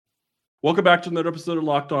Welcome back to another episode of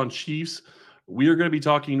Locked On Chiefs. We are going to be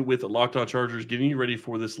talking with Locked On Chargers, getting you ready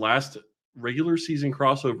for this last regular season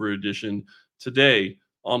crossover edition today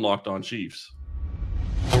on Locked On Chiefs.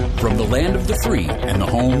 From the land of the free and the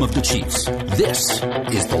home of the Chiefs, this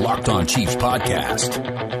is the Locked On Chiefs podcast.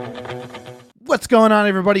 What's going on,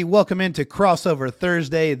 everybody? Welcome into Crossover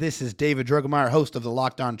Thursday. This is David Drogemeyer, host of the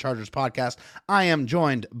Locked On Chargers podcast. I am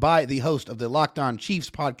joined by the host of the Locked On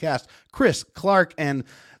Chiefs podcast, Chris Clark, and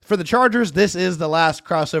for the Chargers, this is the last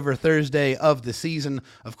Crossover Thursday of the season.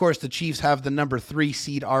 Of course, the Chiefs have the number 3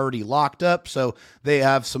 seed already locked up, so they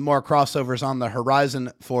have some more crossovers on the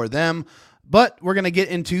horizon for them. But we're going to get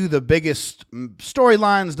into the biggest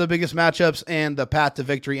storylines, the biggest matchups, and the path to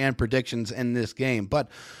victory and predictions in this game. But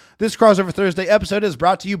this Crossover Thursday episode is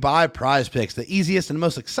brought to you by Prize Picks, the easiest and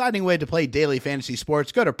most exciting way to play daily fantasy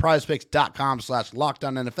sports. Go to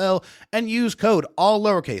prizepicks.com/LockedOnNFL and use code all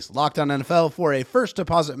lowercase LockedOnNFL for a first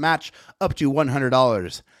deposit match up to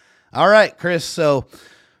 $100. All right, Chris. So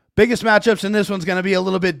biggest matchups in this one's going to be a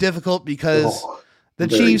little bit difficult because the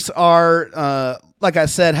Chiefs are, like I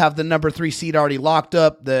said, have the number 3 seed already locked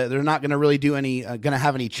up. They're not going to really do going to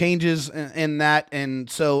have any changes in that. And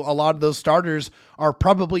so a lot of those starters are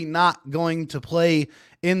probably not going to play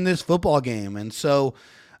in this football game. And so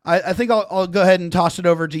I think I'll go ahead and toss it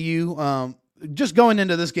over to you. Just going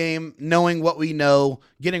into this game, knowing what we know,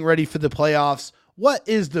 getting ready for the playoffs, what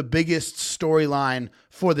is the biggest storyline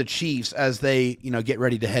for the Chiefs as they, get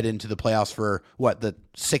ready to head into the playoffs for the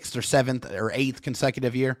 6th or 7th or 8th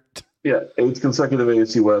consecutive year? Yeah, 8th consecutive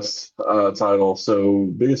AFC West title.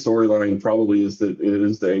 So biggest storyline probably is that it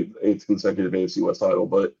is the 8th consecutive AFC West title.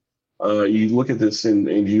 But you look at this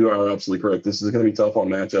and you are absolutely correct. This is going to be tough on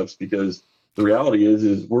matchups because the reality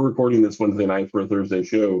is we're recording this Wednesday night for a Thursday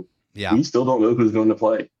show. Yeah, we still don't know who's going to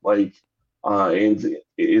play. And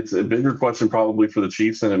it's a bigger question probably for the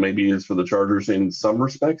Chiefs than it maybe is for the Chargers in some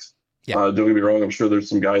respects. Yeah. Don't get me wrong. I'm sure there's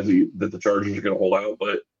some guys that the Chargers are going to hold out.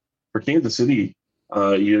 But for Kansas City,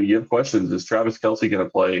 you have questions. Is Travis Kelce going to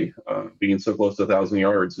play being so close to 1,000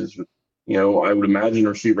 yards? I would imagine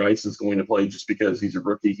Rashee Rice is going to play just because he's a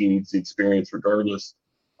rookie. He needs the experience regardless.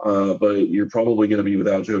 But you're probably going to be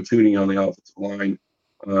without Joe Thuney on the offensive line.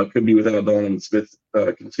 Could be without Donovan Smith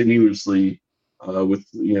continuously. With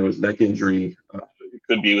his neck injury, it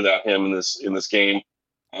could be without him in this game.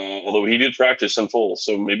 Although he did practice in full,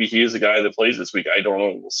 so maybe he is the guy that plays this week. I don't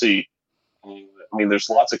know. We'll see. There's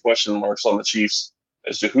lots of question marks on the Chiefs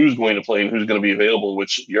as to who's going to play and who's going to be available.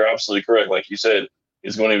 Which you're absolutely correct, like you said,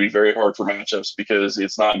 is going to be very hard for matchups because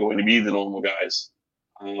it's not going to be the normal guys.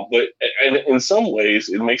 But in some ways,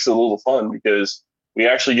 it makes it a little fun because we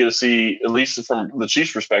actually get to see, at least from the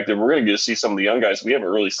Chiefs' perspective, we're going to get to see some of the young guys we haven't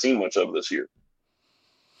really seen much of this year.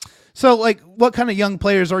 So, what kind of young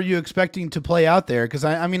players are you expecting to play out there? Because,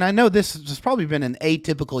 I know this has probably been an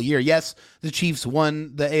atypical year. Yes, the Chiefs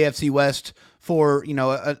won the AFC West for,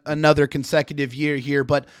 another consecutive year here,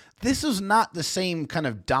 but this is not the same kind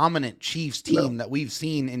of dominant Chiefs team that we've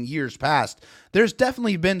seen in years past. There's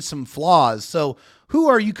definitely been some flaws. So, who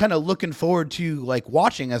are you kind of looking forward to,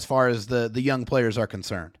 watching as far as the young players are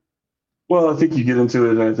concerned? Well, I think you get into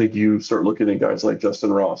it, and I think you start looking at guys like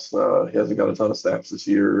Justin Ross. He hasn't got a ton of snaps this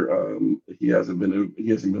year. He hasn't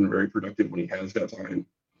been very productive when he has got time.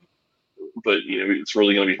 But it's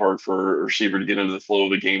really going to be hard for a receiver to get into the flow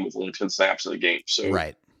of the game with only 10 snaps in a game. So,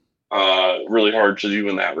 right, really hard to do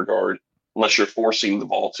in that regard unless you're forcing the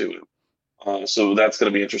ball to him. So that's going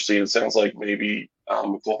to be interesting. It sounds like maybe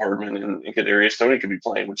Mecole Hardman and Kadarius Toney could be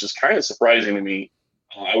playing, which is kind of surprising to me.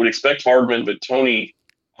 I would expect Hardman, but Toney.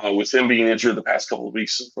 With him being injured the past couple of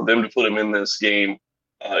weeks, for them to put him in this game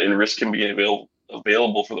and risk him being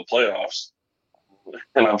available for the playoffs.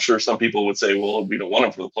 And I'm sure some people would say, well, we don't want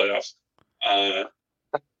him for the playoffs. I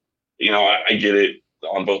get it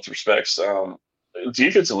on both respects.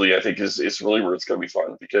 Defensively, I think is really where it's going to be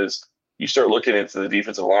fun because you start looking at the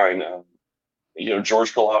defensive line.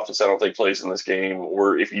 George Karlaftis, I don't think plays in this game,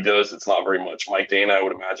 or if he does, it's not very much. Mike Dana, I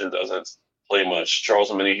would imagine, doesn't play much. Charles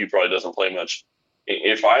Omenihu probably doesn't play much.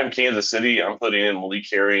 If I'm Kansas City, I'm putting in Malik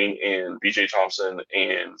Herring and B.J. Thompson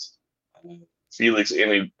and Felix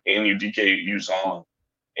Anudike-Uzomah.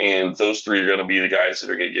 And those three are going to be the guys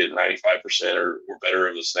that are going to get 95% or better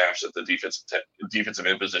of the snaps at the defensive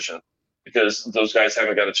end position because those guys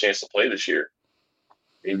haven't got a chance to play this year.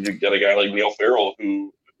 And you've got a guy like Neil Farrell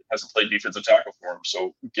who hasn't played defensive tackle for him.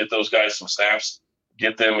 So get those guys some snaps,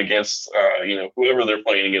 get them against whoever they're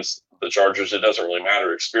playing against the Chargers. It doesn't really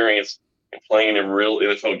matter. Experience and playing a real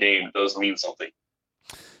NFL game does mean something.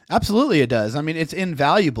 Absolutely, it does. I mean, it's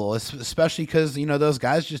invaluable, especially because those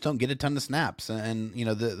guys just don't get a ton of snaps, and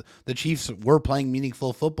the Chiefs were playing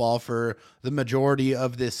meaningful football for the majority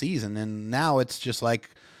of this season, and now it's just like,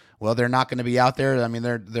 well, they're not going to be out there. I mean,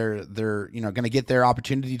 they're going to get their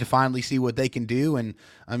opportunity to finally see what they can do, and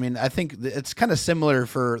I mean, I think it's kind of similar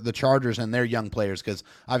for the Chargers and their young players because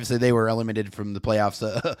obviously they were eliminated from the playoffs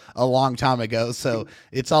a long time ago. So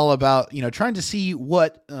it's all about trying to see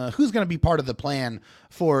what who's going to be part of the plan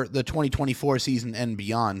for the 2024 season and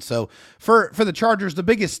beyond. So for the Chargers, the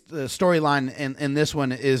biggest storyline in this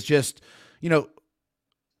one is just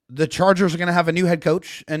the Chargers are going to have a new head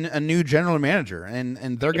coach and a new general manager, and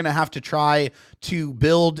they're going to have to try to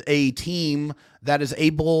build a team that is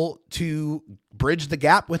able to bridge the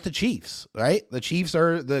gap with the Chiefs, right? The Chiefs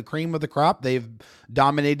are the cream of the crop. They've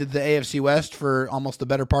dominated the AFC West for almost the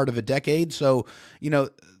better part of a decade. So,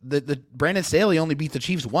 the Brandon Staley only beat the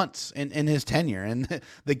Chiefs once in his tenure, and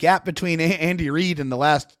the gap between Andy Reid and the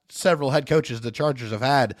last several head coaches the Chargers have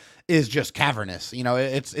had is just cavernous.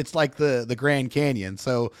 It's like the Grand Canyon.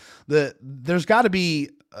 So there's got to be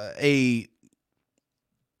a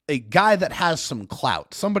guy that has some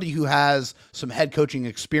clout, somebody who has some head coaching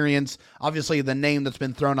experience. Obviously, the name that's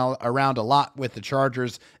been thrown around a lot with the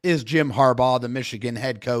Chargers is Jim Harbaugh, the Michigan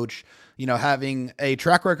head coach, having a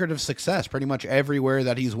track record of success pretty much everywhere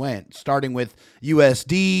that he's went, starting with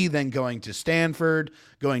USD, then going to Stanford,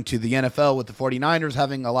 going to the NFL with the 49ers,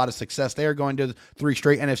 having a lot of success there, going to 3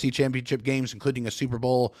 straight NFC championship games, including a Super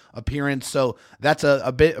Bowl appearance. So that's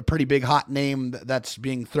a pretty big hot name that's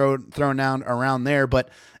being thrown down around there. But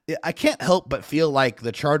I can't help but feel like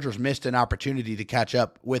the Chargers missed an opportunity to catch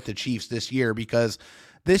up with the Chiefs this year because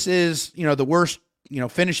this is, the worst,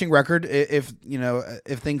 finishing record. If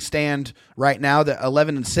things stand right now, that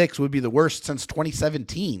 11-6 would be the worst since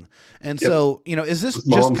 2017. And so, is this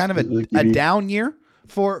just kind of a down year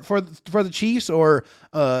for the Chiefs, or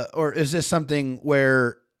is this something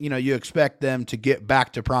where, you expect them to get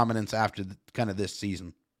back to prominence after kind of this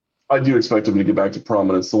season? I do expect him to get back to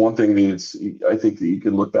prominence. The one thing I think that you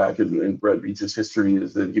can look back and Brett Veach's history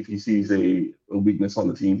is that if he sees a weakness on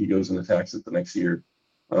the team, he goes and attacks it the next year,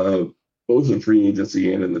 both in free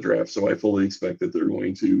agency and in the draft. So I fully expect that they're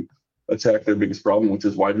going to attack their biggest problem, which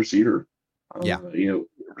is wide receiver.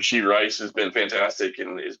 Rashee Rice has been fantastic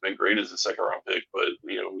and has been great as a second-round pick, but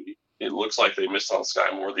it looks like they missed on Sky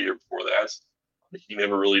Moore the year before that. He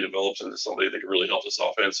never really develops into somebody that could really help this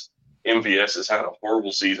offense. MVS has had a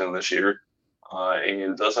horrible season this year, and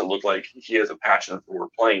it doesn't look like he has a passion for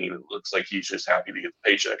playing. It looks like he's just happy to get the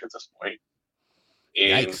paycheck at this point.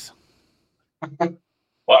 And, Yikes.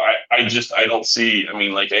 Well, I don't see. I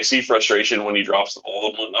mean, I see frustration when he drops the ball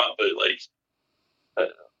and whatnot, but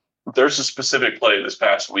there's a specific play this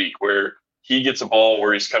past week where he gets a ball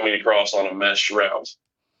where he's coming across on a mesh route,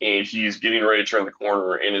 and he's getting ready to turn the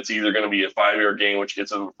corner, and it's either going to be a 5-yard gain, which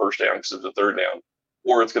gets him a first down because it's a third down,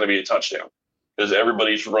 or it's going to be a touchdown because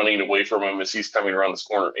everybody's running away from him as he's coming around this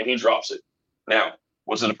corner, and he drops it. Now,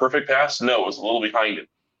 was it a perfect pass? No, it was a little behind him.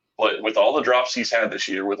 But with all the drops he's had this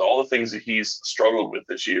year, with all the things that he's struggled with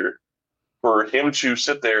this year, for him to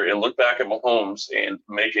sit there and look back at Mahomes and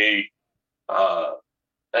make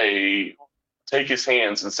take his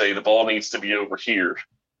hands and say the ball needs to be over here.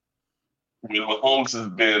 I mean, Mahomes has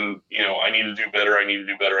been, I need to do better, I need to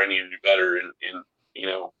do better, I need to do better, and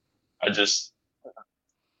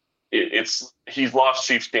he's lost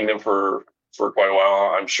Chiefs Kingdom for quite a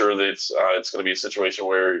while. I'm sure that it's going to be a situation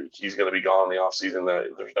where he's going to be gone in the offseason.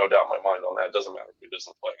 There's no doubt in my mind on that. It doesn't matter if he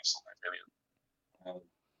doesn't play, in my opinion.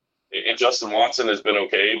 And Justin Watson has been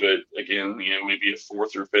okay, but again, maybe a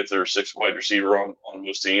 4th or 5th or 6th wide receiver on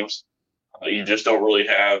most teams. You just don't really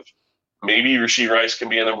have. Maybe Rashee Rice can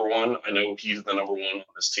be a number 1. I know he's the number 1 on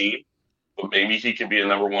this team, but maybe he can be a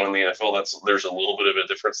number 1 in the NFL. There's a little bit of a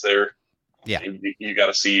difference there. Yeah, you got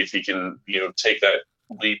to see if he can, take that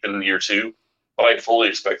leap in year 2. But I fully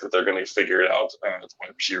expect that they're going to figure it out at the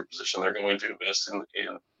wide receiver position. They're going to invest in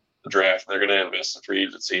the draft. They're going to invest in free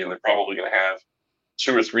agency, and they're probably going to have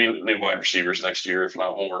 2 or 3 new wide receivers next year, if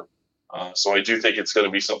not more. So I do think it's going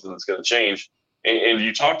to be something that's going to change. And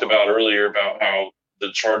you talked about earlier about how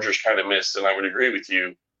the Chargers kind of missed, and I would agree with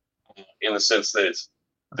you in the sense that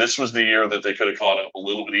this was the year that they could have caught up a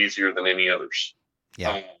little bit easier than any others.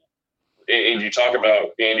 Yeah. And you talk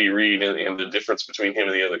about Andy Reid and the difference between him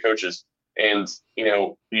and the other coaches. And,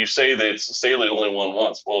 you say that Staley only won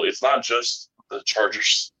once. Well, it's not just the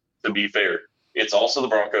Chargers, to be fair. It's also the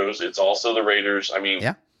Broncos. It's also the Raiders. I mean,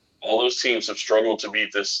 all those teams have struggled to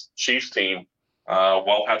beat this Chiefs team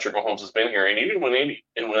while Patrick Mahomes has been here. And even when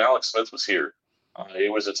Alex Smith was here,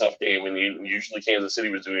 it was a tough game. And usually Kansas City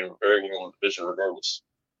was doing very well in the division regardless.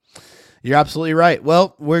 You're absolutely right.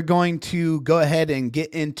 Well, we're going to go ahead and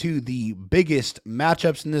get into the biggest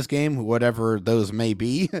matchups in this game, whatever those may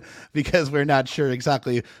be, because we're not sure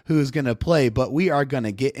exactly who's going to play, but we are going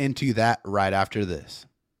to get into that right after this.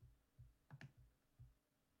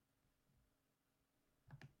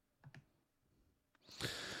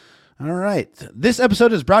 All right. This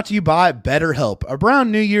episode is brought to you by BetterHelp.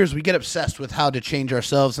 Around New Year's, we get obsessed with how to change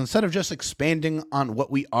ourselves instead of just expanding on what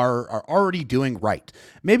we are already doing right.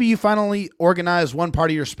 Maybe you finally organize one part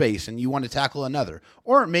of your space and you want to tackle another.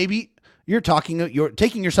 Or maybe you're taking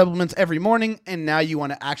your supplements every morning and now you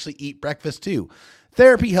want to actually eat breakfast too.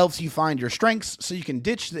 Therapy helps you find your strengths so you can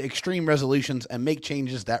ditch the extreme resolutions and make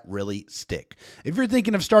changes that really stick. If you're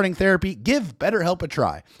thinking of starting therapy, give BetterHelp a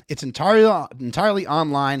try. It's entirely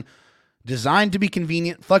online, designed to be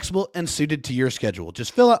convenient, flexible, and suited to your schedule.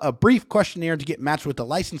 Just fill out a brief questionnaire to get matched with a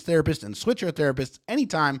licensed therapist and switch your therapist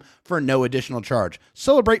anytime for no additional charge.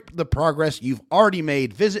 Celebrate the progress you've already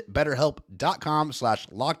made. Visit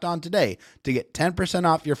BetterHelp.com/lockedon today to get 10%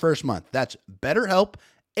 off your first month. That's BetterHelp,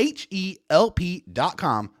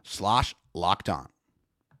 HELP.com/lockedon.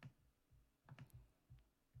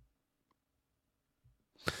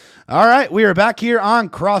 All right, we are back here on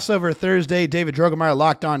Crossover Thursday. David Drogemeyer,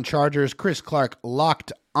 Locked On Chargers. Chris Clark,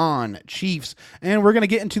 Locked On Chiefs. And we're going to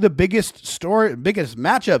get into the biggest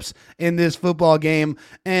matchups in this football game.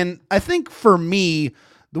 And I think for me,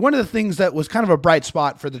 one of the things that was kind of a bright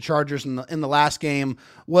spot for the Chargers in the last game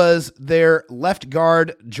was their left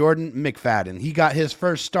guard, Jordan McFadden. He got his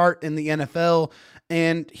first start in the NFL,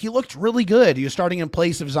 and he looked really good. He was starting in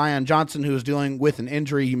place of Zion Johnson, who was dealing with an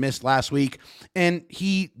injury he missed last week, and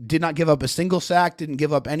he did not give up a single sack, didn't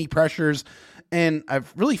give up any pressures, and I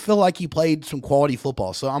really feel like he played some quality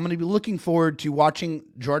football. So I'm going to be looking forward to watching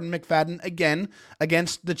Jordan McFadden again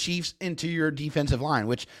against the Chiefs' interior defensive line,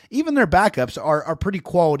 which even their backups are pretty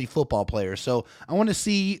quality football players. So I want to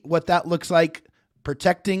see what that looks like,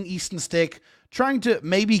 protecting Easton Stick, trying to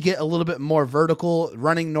maybe get a little bit more vertical,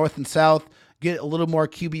 running north and south, get a little more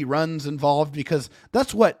QB runs involved, because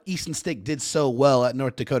that's what Easton Stick did so well at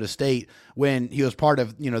North Dakota State when he was part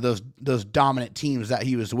of, those dominant teams that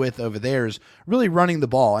he was with over there, is really running the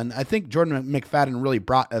ball. And I think Jordan McFadden really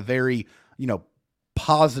brought a very,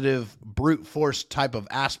 positive brute force type of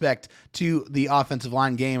aspect to the offensive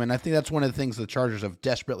line game. And I think that's one of the things the Chargers have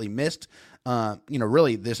desperately missed,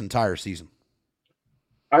 really this entire season.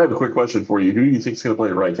 I have a quick question for you. Who do you think is going to play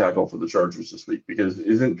right tackle for the Chargers this week? Because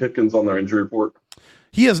isn't Pipkins on their injury report?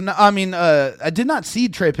 He is not. I mean, I did not see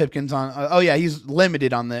Trey Pipkins on. He's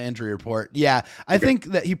limited on the injury report. Yeah, I think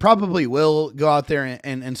that he probably will go out there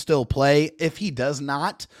and still play. If he does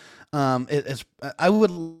not, I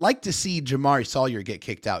would like to see Jamari Sawyer get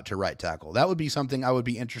kicked out to right tackle. That would be something I would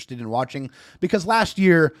be interested in watching, because last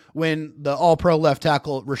year when the all-pro left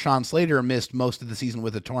tackle Rashawn Slater missed most of the season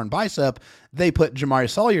with a torn bicep, they put Jamari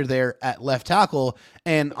Sawyer there at left tackle.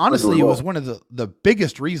 And honestly, it was one of the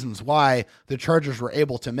biggest reasons why the Chargers were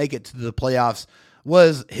able to make it to the playoffs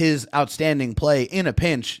was his outstanding play in a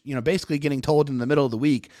pinch, basically getting told in the middle of the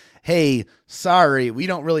week, hey, sorry, we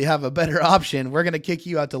don't really have a better option. We're going to kick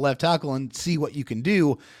you out to left tackle and see what you can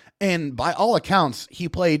do. And by all accounts, he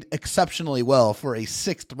played exceptionally well for a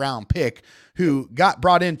 6th round pick who got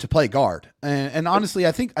brought in to play guard. And honestly,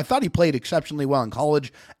 I thought he played exceptionally well in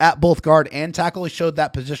college at both guard and tackle. He showed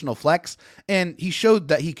that positional flex, and he showed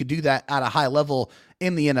that he could do that at a high level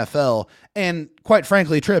in the NFL. And quite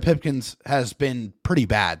frankly, Trey Pipkins has been pretty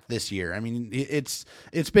bad this year. I mean, it's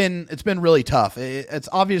been really tough. It's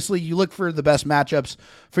obviously, you look for the best matchups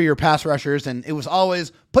for your pass rushers, and it was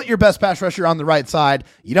always put your best pass rusher on the right side.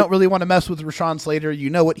 You don't really want to mess with Rashawn Slater. You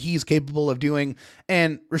know what he's capable of doing.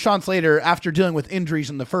 And Rashawn Slater, after dealing with injuries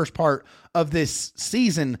in the first part of this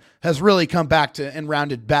season, has really come back to and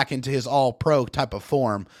rounded back into his all-pro type of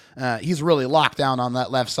form. He's really locked down on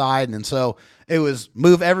that left side, and so it was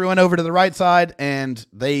move everyone over to the right side, and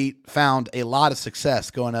they found a lot of success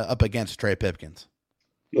going up against Trey Pipkins.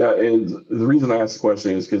 Yeah, and the reason I asked the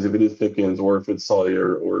question is because if it is Pipkins or if it's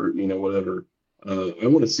Sawyer or whatever, I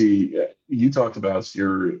want to see. You talked about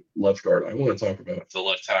your left guard. I want to talk about the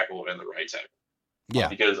left tackle and the right tackle. Yeah,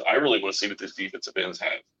 because I really want to see what this defensive ends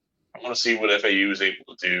have. I want to see what FAU is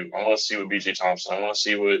able to do. I want to see what BJ Thompson. I want to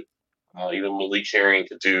see what even Malik Herring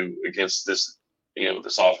could do against this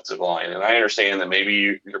this offensive line. And I understand that maybe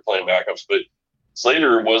you're playing backups, but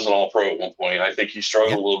Slater was an all-pro at one point. I think he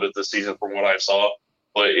struggled a little bit this season from what I saw.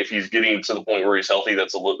 But if he's getting to the point where he's healthy,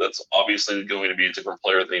 that's obviously going to be a different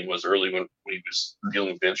player than he was early when he was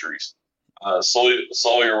dealing with injuries.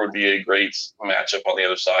 Sawyer would be a great matchup on the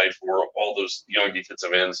other side for all those young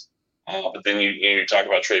defensive ends. But then you talk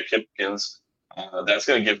about Trey Pipkins. that's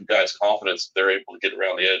going to give guys confidence that they're able to get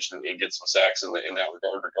around the edge and get some sacks in that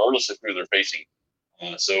regard, regardless of who they're facing.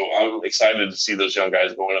 So I'm excited to see those young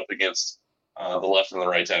guys going up against the left and the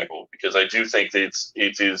right tackle, because I do think that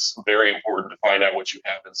it is very important to find out what you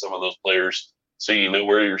have in some of those players so you know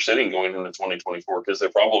where you're sitting going into 2024, because they're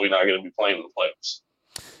probably not going to be playing in the playoffs.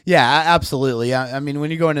 Yeah, absolutely. I mean, when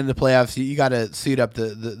you're going into the playoffs, you got to suit up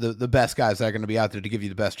the best guys that are going to be out there to give you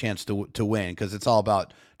the best chance to win, because it's all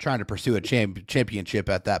about trying to pursue a championship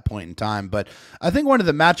at that point in time. But I think one of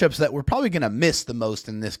the matchups that we're probably going to miss the most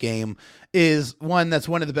in this game is one that's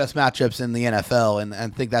one of the best matchups in the NFL, and I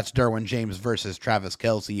think that's Derwin James versus Travis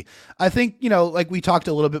Kelce. I think, like we talked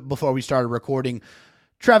a little bit before we started recording,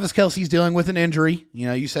 Travis Kelce's dealing with an injury.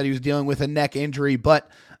 You said he was dealing with a neck injury, but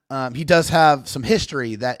he does have some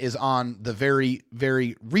history that is on the very,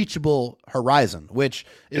 very reachable horizon, which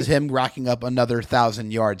is him racking up another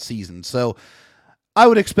 1,000-yard season. So I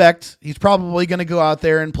would expect he's probably going to go out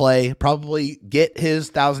there and play, probably get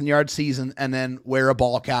his 1,000-yard season, and then wear a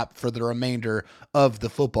ball cap for the remainder of the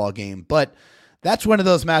football game. But that's one of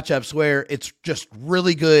those matchups where it's just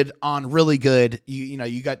really good on really good.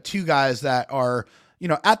 You got two guys that are,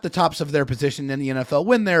 at the tops of their position in the NFL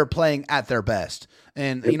when they're playing at their best.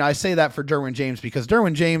 And, I say that for Derwin James because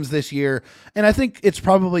Derwin James this year, and I think it's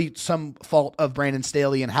probably some fault of Brandon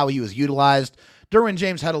Staley and how he was utilized. Derwin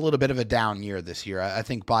James had a little bit of a down year this year, I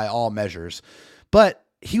think, by all measures. But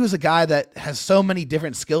he was a guy that has so many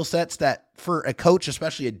different skill sets that for a coach,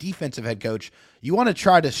 especially a defensive head coach, you want to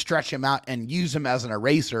try to stretch him out and use him as an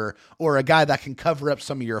eraser or a guy that can cover up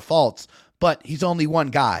some of your faults. But he's only one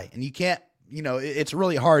guy, and you can't, it's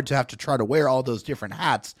really hard to have to try to wear all those different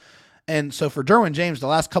hats. And so for Derwin James, the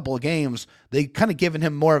last couple of games, they kind of given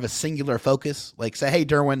him more of a singular focus, like say, hey,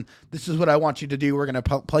 Derwin, this is what I want you to do. We're going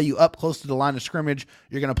to play you up close to the line of scrimmage.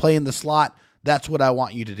 You're going to play in the slot. That's what I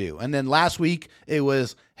want you to do. And then last week it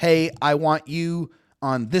was, hey, I want you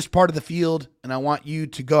on this part of the field, and I want you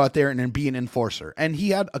to go out there and be an enforcer. And he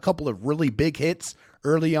had a couple of really big hits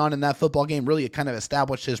early on in that football game, really kind of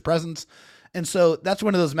established his presence. And so that's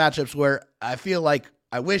one of those matchups where I feel like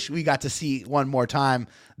I wish we got to see one more time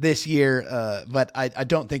this year, but I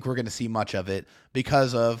don't think we're going to see much of it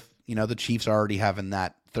because of, the Chiefs already having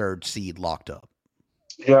that third seed locked up.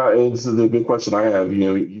 Yeah, it's the big question I have.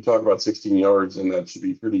 You talk about 16 yards, and that should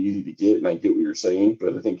be pretty easy to get, and I get what you're saying,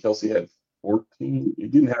 but I think Kelce had 14. He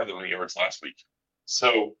didn't have that many yards last week.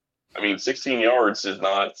 So, 16 yards is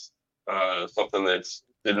not something that's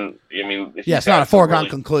didn't – it's not a foregone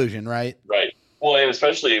conclusion, right? Right. Well, and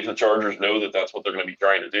especially if the Chargers know that that's what they're going to be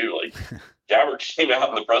trying to do. Like, Gabbert came out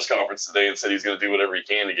in the press conference today and said he's going to do whatever he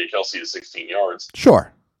can to get Kelce to 16 yards.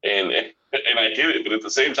 Sure. And I get it, but at the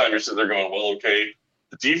same time, you're sitting there going, well, okay,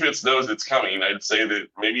 the defense knows it's coming. I'd say that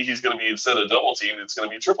maybe he's going to be, instead of double team, it's going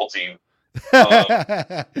to be triple team.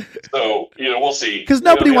 So, we'll see. Because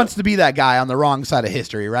nobody wants to be that guy on the wrong side of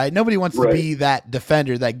history, right? Nobody wants to be that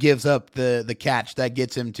defender that gives up the catch that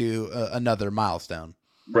gets him to another milestone.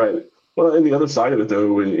 Right. Well, and the other side of it,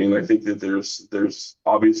 though, and I think that there's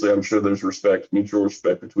obviously, I'm sure there's mutual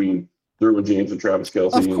respect between Derwin James and Travis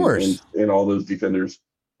Kelce, of course, and all those defenders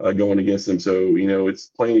going against him. So, it's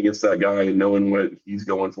playing against that guy and knowing what he's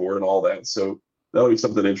going for and all that. So that'll be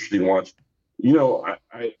something interesting to watch.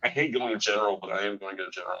 I hate going to general, but I am going to go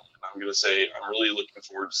general. And I'm going to say I'm really looking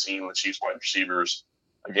forward to seeing the Chiefs wide receivers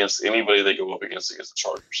against anybody they go up against the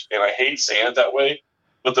Chargers. And I hate saying it that way,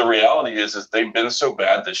 but the reality is they've been so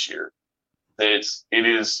bad this year. It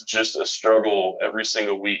is just a struggle every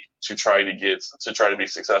single week to try to be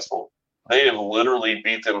successful. They have literally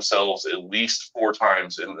beat themselves at least 4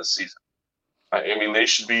 times in this season. They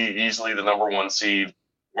should be easily the number 1 seed,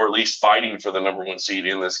 or at least fighting for the number 1 seed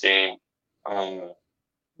in this game,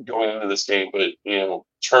 going into this game. But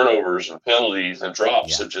turnovers and penalties and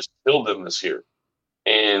drops have just killed them this year.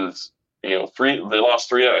 And they lost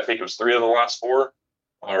 3. I think it was 3 of the last 4,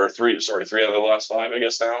 or 3 out of the last 5, I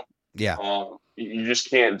guess now. Yeah. You just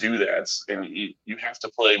can't do that, and you have to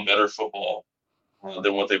play better football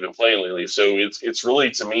than what they've been playing lately. So it's really,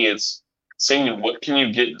 to me, it's seeing what can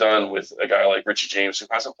you get done with a guy like Richie James, who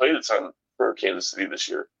hasn't played a ton for Kansas City this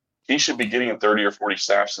year. He should be getting 30 or 40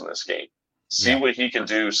 snaps in this game. See what he can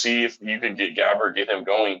do. See if you can get Gabbert, get him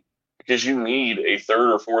going, because you need a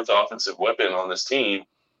 3rd or 4th offensive weapon on this team,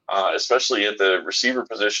 especially at the receiver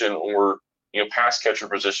position or pass catcher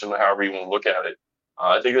position, however you want to look at it.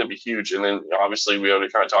 I think that'd be huge. And then obviously we already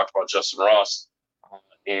kind of talked about Justin Ross,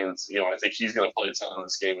 and I think he's going to play a ton in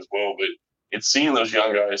this game as well. But it's seeing those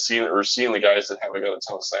young guys, seeing the guys that haven't got a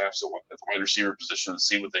ton of snaps at the wide receiver position to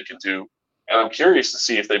see what they can do. And I'm curious to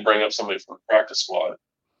see if they bring up somebody from the practice squad.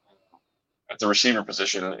 at the receiver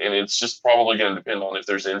position, and it's just probably going to depend on if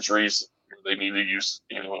there's injuries or they need to use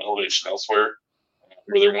an elevation elsewhere,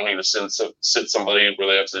 where they're wanting to sit somebody where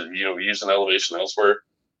they have to use an elevation elsewhere.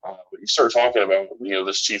 But you start talking about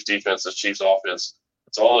this Chiefs defense, this Chiefs offense.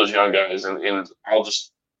 It's all those young guys, and I'll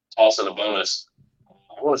just toss in a bonus.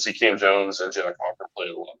 I want to see Cam Jones and Jack Hawker play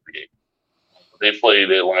a lot of the game. They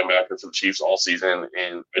played a linebacker for the Chiefs all season,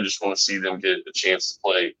 and I just want to see them get a chance to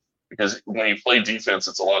play, because when you play defense,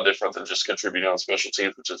 it's a lot different than just contributing on special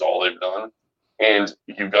teams, which is all they've done. And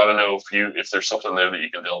you've got to know if there's something there that you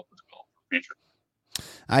can develop for the future.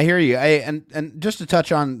 I hear you. And just to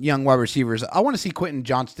touch on young wide receivers, I want to see Quentin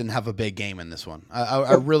Johnston have a big game in this one.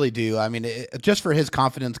 I really do. I mean, just for his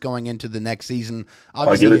confidence going into the next season.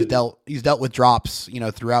 Obviously, he's dealt with drops,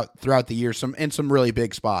 throughout the year, some really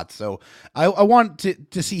big spots. So I want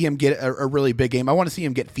to see him get a really big game. I want to see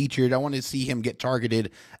him get featured. I want to see him get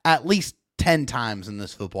targeted at least 10 times in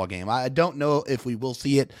this football game. I don't know if we will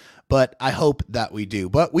see it, but I hope that we do.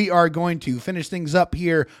 But we are going to finish things up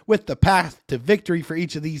here with the path to victory for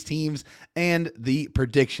each of these teams and the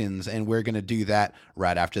predictions, and we're going to do that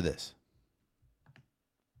right after this.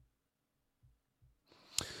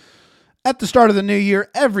 At the start of the new year,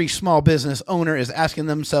 every small business owner is asking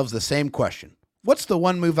themselves the same question. What's the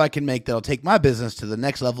one move I can make that'll take my business to the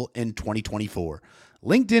next level in 2024?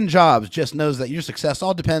 LinkedIn Jobs just knows that your success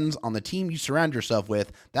all depends on the team you surround yourself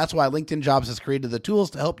with. That's why LinkedIn Jobs has created the tools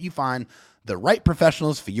to help you find the right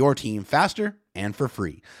professionals for your team faster and for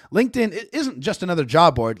free. LinkedIn, it isn't just another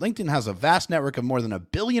job board. LinkedIn has a vast network of more than 1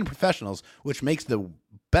 billion professionals, which makes the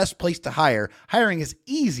best place to hire. Hiring is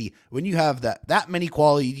easy when you have that many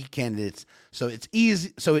quality candidates. So it's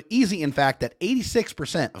easy, in fact, that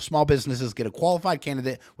 86% of small businesses get a qualified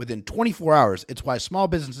candidate within 24 hours. It's why small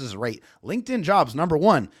businesses rate LinkedIn Jobs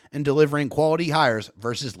 #1 in delivering quality hires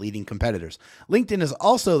versus leading competitors. LinkedIn is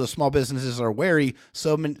also the small businesses are wearing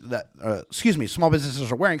so many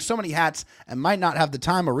hats and might not have the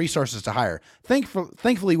time or resources to hire.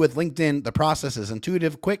 Thankfully, with LinkedIn, the process is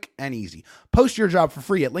intuitive, quick, and easy. Post your job for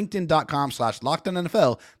free at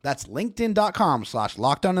linkedin.com/LockedOnNFL. That's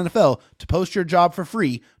linkedin.com/LockedOnNFL to post your job for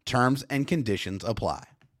free. Terms and conditions apply.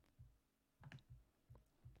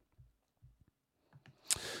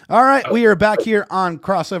 All right, we are back here on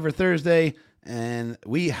Crossover Thursday, and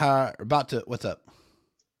we are about to. What's up?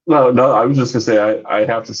 No, I was just gonna say I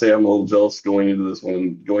have to say I'm a little jealous going into this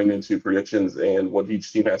one, going into predictions and what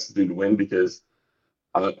each team has to do to win, because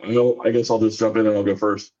I guess I'll just jump in and I'll go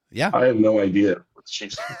first. Yeah, I have no idea what the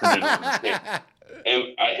Chiefs are doing in this game. And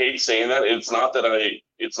I hate saying that. It's not that I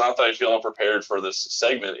feel unprepared for this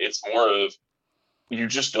segment. It's more of you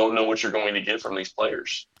just don't know what you're going to get from these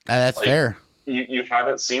players. That's fair. You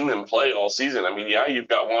haven't seen them play all season. I mean, yeah, you've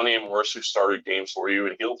got Lonnie Morris who started games for you,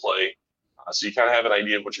 and he'll play. So you kind of have an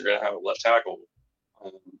idea of what you're going to have at left tackle.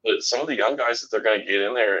 But some of the young guys that they're going to get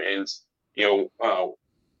in there, and we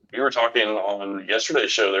were talking on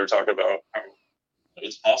yesterday's show. They were talking about how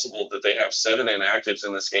it's possible that they have 7 inactives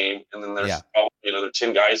in this game, and then there's probably another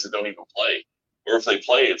 10 guys that don't even play. Or if they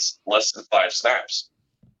play, it's less than 5 snaps.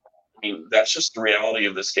 I mean, that's just the reality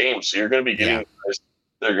of this game. So you're going to be getting guys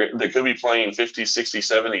they could be playing 50, 60,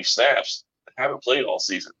 70 snaps that haven't played all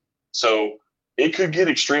season. So it could get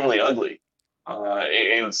extremely ugly.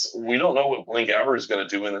 And we don't know what Blake Auer is going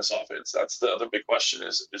to do in this offense. That's the other big question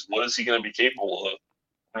is what is he going to be capable of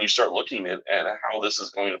when you start looking at how this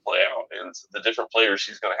is going to play out and the different players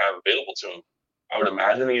he's going to have available to him. I would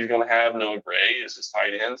imagine he's going to have Noah Gray as his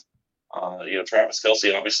tight end. Travis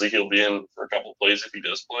Kelce, obviously he'll be in for a couple of plays if he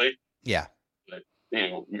does play. Yeah. But,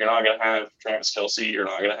 you're not going to have Travis Kelce. You're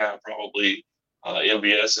not going to have probably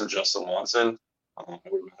MVS and Justin Watson. I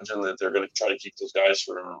would imagine that they're going to try to keep those guys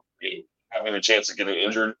from having a chance of getting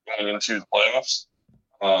injured going into the playoffs.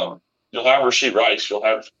 You'll have Rashid Rice. You'll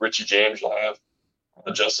have Richie James. You'll have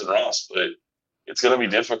Justin Ross. But it's going to be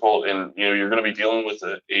difficult, and you're going to be dealing with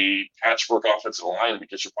a patchwork offensive line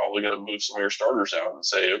because you're probably going to move some of your starters out and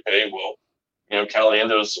say, okay, well,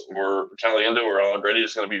 Caliendo or Allegretti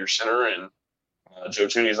is going to be your center, and Joe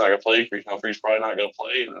Tooney's not going to play. Creed Humphrey's probably not going to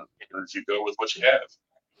play, and you go with what you have.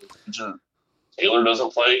 Taylor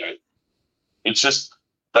doesn't play. It's just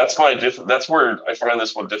that's where I find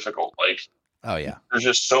this one difficult. Like, oh yeah, there's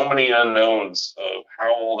just so many unknowns of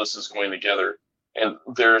how all this is going together, and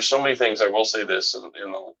there are so many things. I will say this, and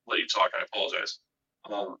I'll let you talk. I apologize,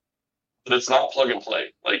 but it's not plug and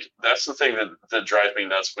play. Like, that's the thing that drives me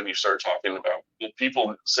nuts when you start talking about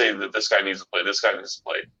people say that this guy needs to play, this guy needs to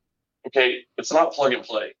play. Okay, it's not plug and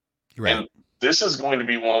play, right. And this is going to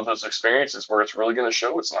be one of those experiences where it's really going to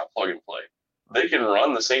show it's not plug and play. They can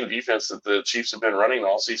run the same defense that the Chiefs have been running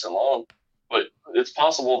all season long, but it's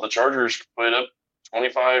possible the Chargers put up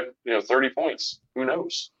 25, 30 points. Who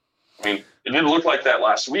knows? I mean, it didn't look like that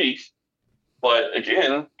last week, but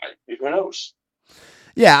again, who knows?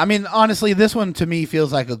 Yeah, I mean, honestly, this one to me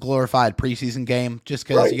feels like a glorified preseason game, just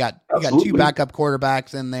because Right. you got Absolutely. two backup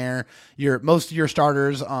quarterbacks in there. Most of your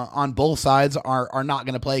starters on both sides are not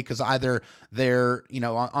going to play because either they're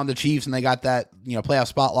on the Chiefs and they got that playoff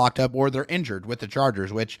spot locked up, or they're injured with the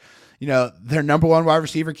Chargers, which their number one wide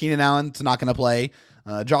receiver Keenan Allen's not going to play.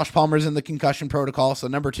 Josh Palmer's in the concussion protocol, so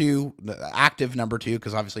active number two,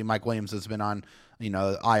 because obviously Mike Williams has been on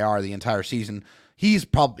IR the entire season. He's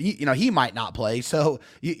probably, he might not play. So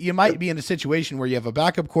you might be in a situation where you have a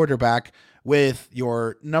backup quarterback with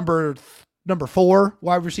your number 4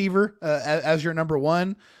 wide receiver as your number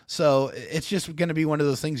 1. So it's just going to be one of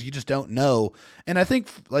those things you just don't know. And I think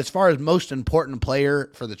as far as most important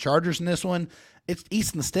player for the Chargers in this one, it's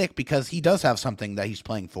Easton Stick, because he does have something that he's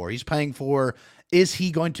playing for. He's playing for, is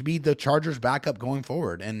he going to be the Chargers backup going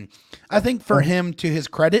forward? And I think for him, to his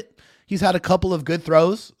credit, he's had a couple of good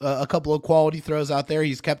throws, a couple of quality throws out there.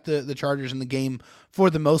 He's kept the Chargers in the game for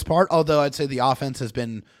the most part, although I'd say the offense has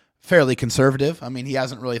been fairly conservative. I mean, he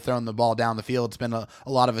hasn't really thrown the ball down the field. It's been a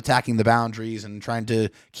lot of attacking the boundaries and trying to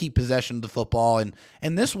keep possession of the football.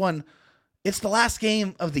 And this one, it's the last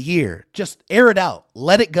game of the year. Just air it out.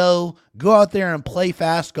 Let it go. Go out there and play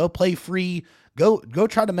fast. Go play free. Go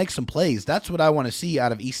try to make some plays. That's what I want to see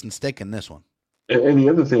out of Easton Stick in this one. And the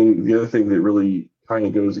other thing that really kind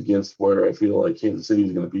of goes against where I feel like Kansas City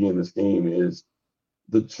is going to be in this game is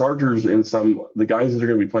the Chargers and the guys that are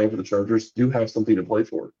going to be playing for the Chargers do have something to play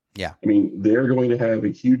for. Yeah. I mean, they're going to have a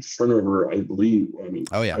huge turnover, I believe. I mean,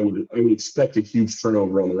 oh yeah, I would expect a huge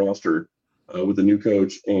turnover on the roster with a new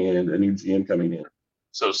coach and a new GM coming in.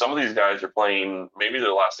 So some of these guys are playing maybe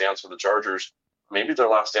their last dance for the Chargers, maybe their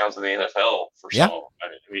last dance in the NFL for some.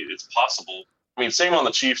 I mean, it's possible. I mean, same on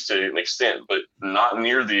the Chiefs to an extent, but not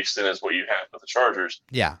near the extent as what you have with the Chargers.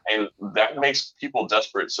 Yeah. And that makes people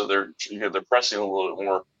desperate. So they're pressing a little bit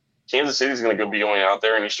more. Kansas City's going to be going out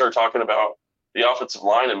there, and you start talking about the offensive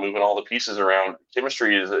line and moving all the pieces around.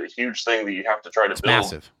 Chemistry is a huge thing that you have to try to build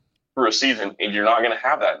massive through a season, and you're not going to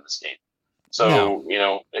have that in this game. So,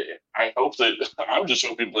 I hope that I'm just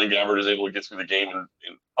hoping Blaine Gabbert is able to get through the game and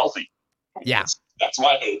healthy. Yeah. That's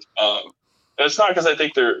my hope. And it's not because I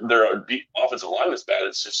think their offensive line is bad.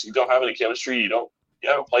 It's just you don't have any chemistry. You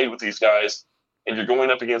haven't played with these guys, and you're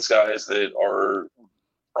going up against guys that are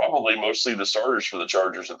probably mostly the starters for the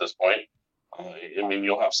Chargers at this point. I mean,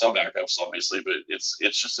 you'll have some backups, obviously, but it's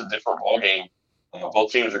just a different ball game.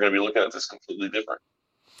 Both teams are going to be looking at this completely different.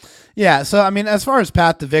 Yeah, so, I mean, as far as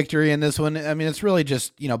path to victory in this one, I mean, it's really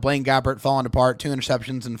just, Blaine Gabbert falling apart, 2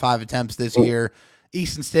 interceptions in 5 attempts this year.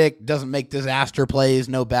 Easton Stick doesn't make disaster plays,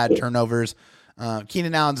 no bad turnovers.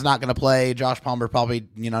 Keenan Allen's not going to play. Josh Palmer probably,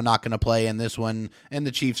 not going to play in this one, and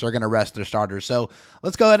the Chiefs are going to rest their starters. So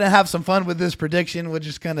let's go ahead and have some fun with this prediction. We're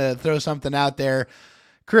just going to throw something out there.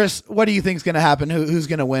 Chris, what do you think is going to happen? Who's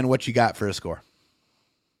going to win? What you got for a score?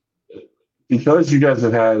 Because you guys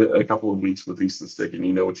have had a couple of weeks with Easton Stick and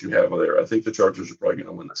you know what you have there, I think the Chargers are probably going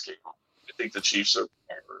to win this game. I think the Chiefs are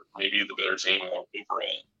maybe the better team overall.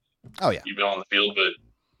 Oh, yeah. Even on the field. But,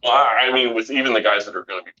 I mean, with even the guys that are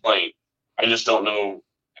going to be playing, I just don't know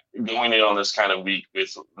going in on this kind of week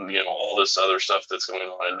with, all this other stuff that's going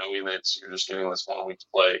on and knowing that you're just getting this 1 week to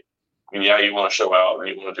play. I mean, yeah, you want to show out and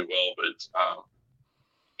you want to do well, but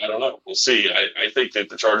I don't know. We'll see. I think that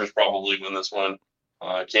the Chargers probably win this one.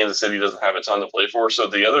 Kansas City doesn't have a ton to play for. So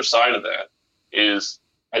the other side of that is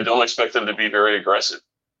I don't expect them to be very aggressive.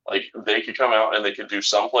 Like, they could come out and they could do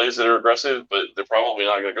some plays that are aggressive, but they're probably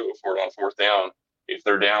not going to go for it on 4th down if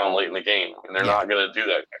they're down late in the game. And they're not going to do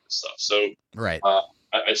that kind of stuff. So right.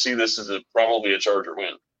 I see this as probably a Charger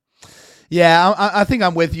win. Yeah, I think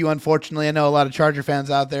I'm with you, unfortunately. I know a lot of Charger fans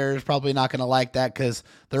out there is probably not going to like that because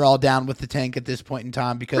they're all down with the tank at this point in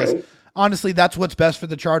time because honestly, that's what's best for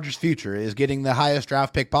the Chargers' future is getting the highest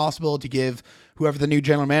draft pick possible to give whoever the new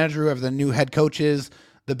general manager, whoever the new head coach is,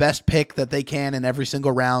 the best pick that they can in every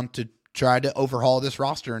single round to try to overhaul this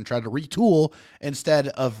roster and try to retool instead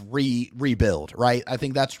of rebuild, right? I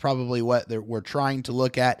think that's probably what we're trying to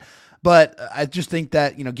look at. But I just think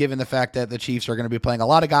that, given the fact that the Chiefs are going to be playing a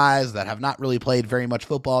lot of guys that have not really played very much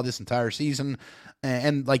football this entire season,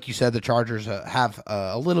 and like you said, the Chargers have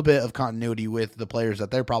a little bit of continuity with the players that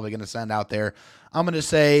they're probably going to send out there, I'm going to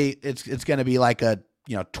say it's going to be like a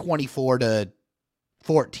 24-14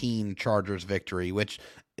 Chargers victory, which,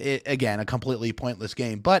 again, a completely pointless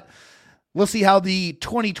game. But we'll see how the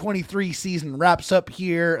 2023 season wraps up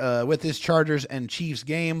here with this Chargers and Chiefs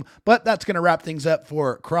game. But that's going to wrap things up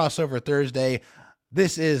for Crossover Thursday.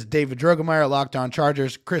 This is David Drogemeyer, Locked On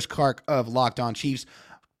Chargers, Chris Clark of Locked On Chiefs.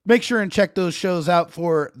 Make sure and check those shows out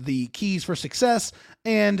for the keys for success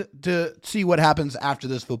and to see what happens after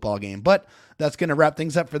this football game. But that's going to wrap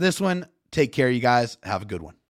things up for this one. Take care, you guys. Have a good one.